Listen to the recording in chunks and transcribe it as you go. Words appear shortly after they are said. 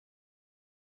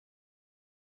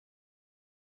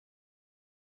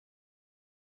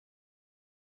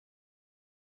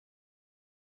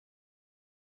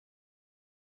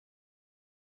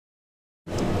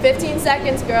15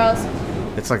 seconds, girls.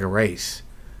 It's like a race,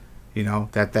 you know,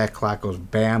 that clock goes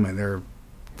bam and they're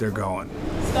going.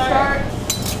 Start.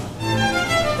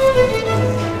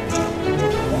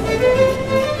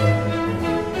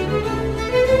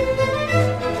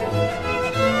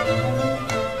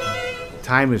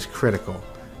 Time is critical.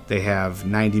 They have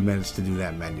 90 minutes to do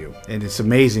that menu, and it's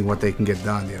amazing what they can get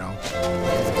done, you know.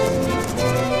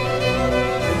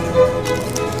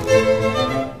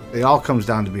 It all comes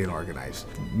down to being organized.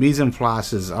 Mise en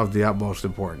place is of the utmost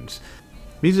importance.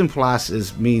 Mise en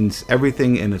place means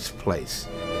everything in its place.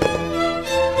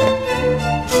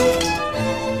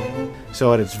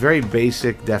 So at its very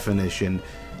basic definition,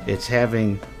 it's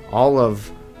having all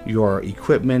of your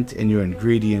equipment and your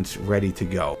ingredients ready to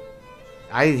go.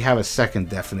 I have a second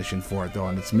definition for it though,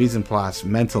 and it's mise en place,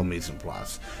 mental mise en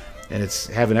place. And it's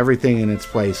having everything in its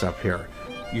place up here.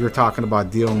 You're talking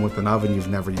about dealing with an oven you've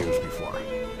never used before,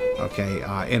 okay?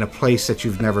 In a place that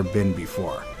you've never been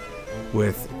before,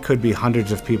 with could be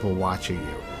hundreds of people watching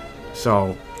you.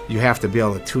 So you have to be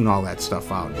able to tune all that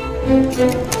stuff out.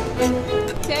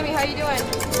 Tammy, how you doing? I'm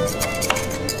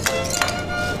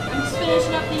just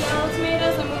finishing up the yellow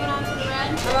tomatoes. I'm moving on to the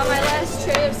red. I'm on my last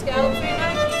tray of scallops right now.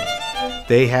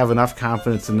 They have enough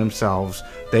confidence in themselves.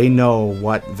 They know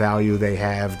what value they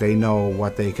have. They know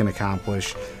what they can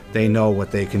accomplish. They know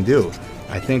what they can do.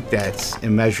 I think that's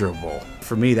immeasurable.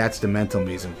 For me, that's the mental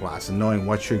mise en place, and knowing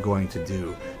what you're going to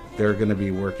do. They're going to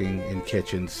be working in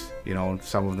kitchens, you know,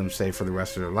 some of them say for the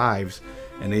rest of their lives,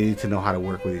 and they need to know how to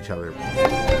work with each other.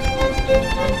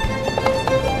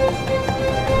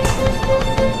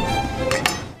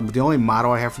 The only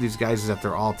motto I have for these guys is that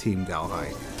they're all Team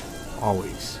Delhi,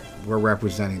 always. We're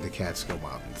representing the Catskill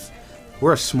Mountains.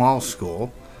 We're a small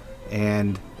school,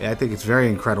 and I think it's very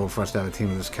incredible for us to have a team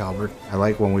of this caliber. I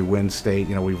like when we win state.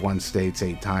 You know, we've won states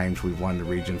 8 times. We've won the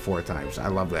region 4 times. I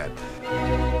love that.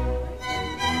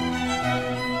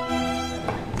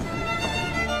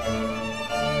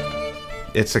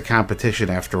 It's a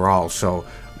competition after all, so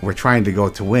we're trying to go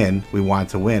to win. We want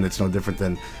to win. It's no different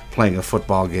than playing a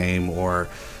football game or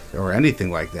anything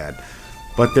like that.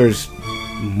 But there's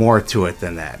more to it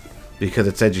than that, because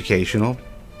it's educational.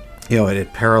 You know,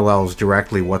 it parallels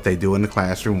directly what they do in the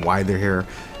classroom, why they're here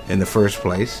in the first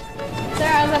place.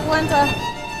 Sarah, la polenta.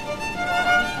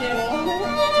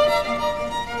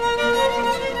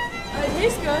 It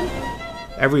tastes good.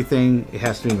 Everything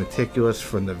has to be meticulous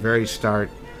from the very start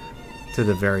to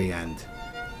the very end.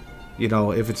 You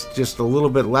know, if it's just a little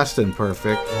bit less than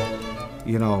perfect,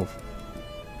 you know,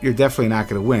 you're definitely not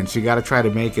going to win. So you got to try to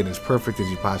make it as perfect as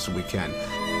you possibly can.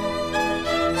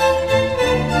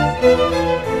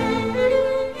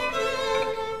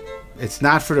 It's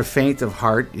not for the faint of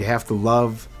heart. You have to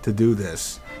love to do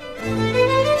this.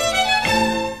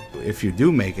 If you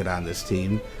do make it on this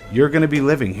team, you're going to be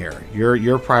living here.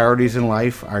 Your priorities in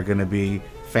life are going to be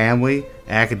family,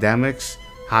 academics,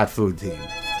 hot food team.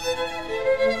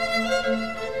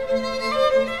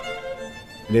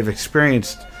 They've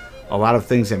experienced a lot of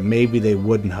things that maybe they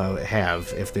wouldn't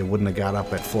have if they wouldn't have got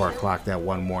up at 4 o'clock that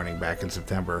one morning back in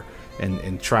September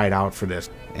and tried out for this.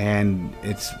 And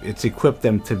it's equipped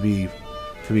them to be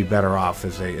better off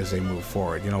as they move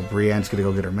forward. You know, Brienne's going to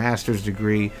go get her master's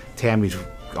degree. Tammy's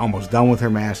almost done with her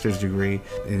master's degree.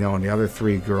 You know, and the other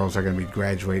 3 girls are going to be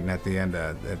graduating at the end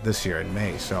of this year in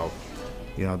May. So,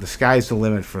 you know, the sky's the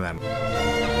limit for them.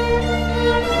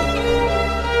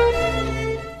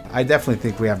 I definitely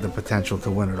think we have the potential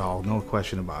to win it all, no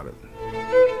question about it.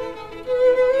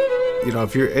 You know,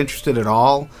 if you're interested at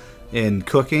all in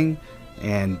cooking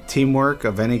and teamwork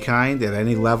of any kind at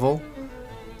any level,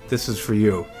 this is for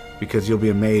you, because you'll be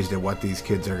amazed at what these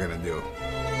kids are going to do.